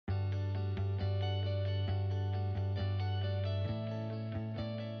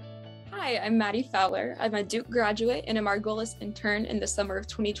Hi, I'm Maddie Fowler. I'm a Duke graduate and a Margolis intern in the summer of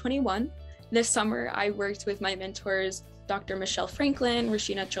 2021. This summer, I worked with my mentors, Dr. Michelle Franklin,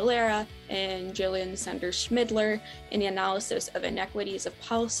 Rashina Cholera, and Jillian Sanders-Schmidler in the analysis of inequities of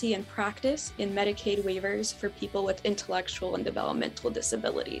policy and practice in Medicaid waivers for people with intellectual and developmental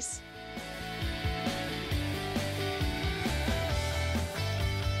disabilities.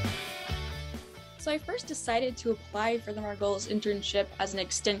 So I first decided to apply for the Margolis internship as an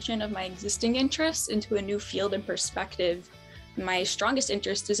extension of my existing interests into a new field and perspective. My strongest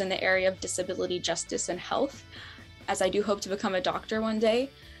interest is in the area of disability justice and health, as I do hope to become a doctor one day.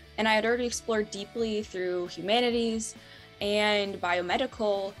 And I had already explored deeply through humanities and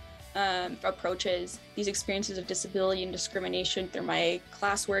biomedical approaches, these experiences of disability and discrimination through my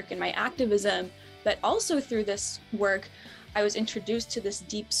classwork and my activism, but also through this work, I was introduced to this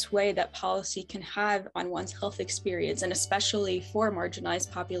deep sway that policy can have on one's health experience, and especially for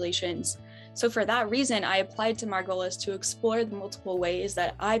marginalized populations. So for that reason, I applied to Margolis to explore the multiple ways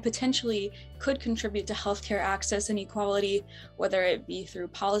that I potentially could contribute to healthcare access and equality, whether it be through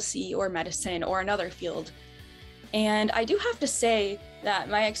policy or medicine or another field. And I do have to say that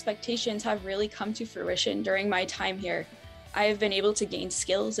my expectations have really come to fruition during my time here. I have been able to gain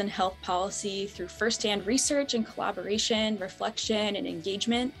skills in health policy through firsthand research and collaboration, reflection, and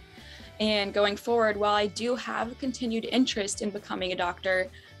engagement. And going forward, while I do have a continued interest in becoming a doctor,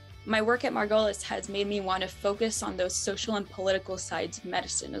 my work at Margolis has made me want to focus on those social and political sides of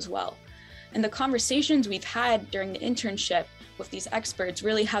medicine as well. And the conversations we've had during the internship with these experts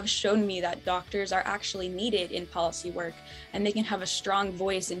really have shown me that doctors are actually needed in policy work, and they can have a strong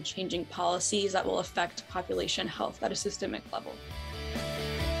voice in changing policies that will affect population health at a systemic level.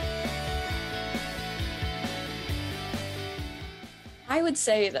 I would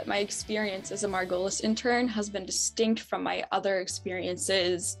say that my experience as a Margolis intern has been distinct from my other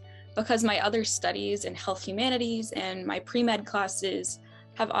experiences because my other studies in health humanities and my pre-med classes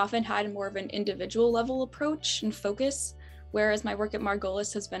have often had more of an individual level approach and focus, whereas my work at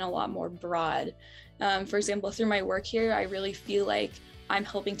Margolis has been a lot more broad. For example, through my work here, I really feel like I'm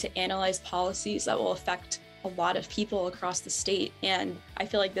helping to analyze policies that will affect a lot of people across the state, and I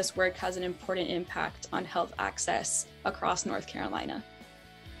feel like this work has an important impact on health access across North Carolina.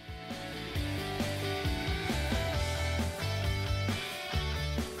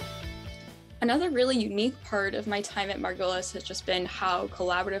 Another really unique part of my time at Margolis has just been how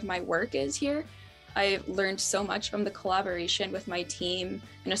collaborative my work is here. I've learned so much from the collaboration with my team,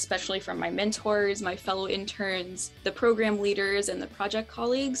 and especially from my mentors, my fellow interns, the program leaders, and the project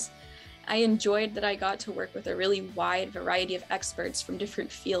colleagues. I enjoyed that I got to work with a really wide variety of experts from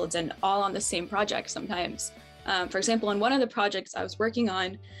different fields and all on the same project sometimes. For example, in one of the projects I was working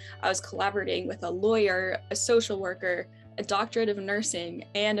on, I was collaborating with a lawyer, a social worker, a doctorate of nursing,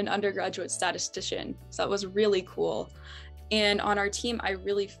 and an undergraduate statistician. So that was really cool. And on our team, I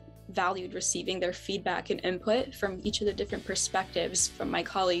really valued receiving their feedback and input from each of the different perspectives from my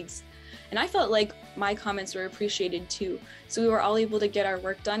colleagues. And I felt like my comments were appreciated too. So we were all able to get our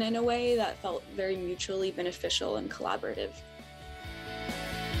work done in a way that felt very mutually beneficial and collaborative.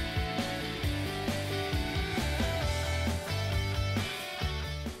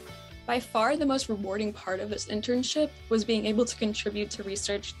 By far, the most rewarding part of this internship was being able to contribute to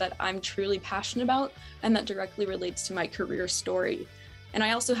research that I'm truly passionate about and that directly relates to my career story. And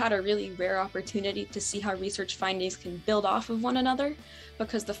I also had a really rare opportunity to see how research findings can build off of one another,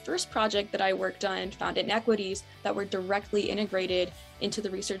 because the first project that I worked on found inequities that were directly integrated into the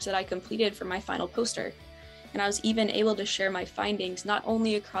research that I completed for my final poster. And I was even able to share my findings not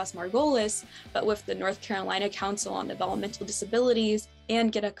only across Margolis, but with the North Carolina Council on Developmental Disabilities,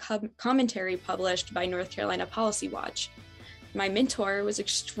 and get a commentary published by North Carolina Policy Watch. My mentor was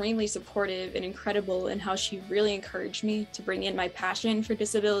extremely supportive and incredible in how she really encouraged me to bring in my passion for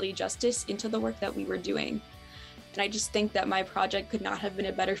disability justice into the work that we were doing. And I just think that my project could not have been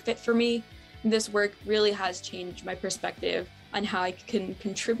a better fit for me. This work really has changed my perspective on how I can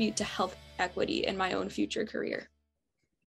contribute to health equity in my own future career.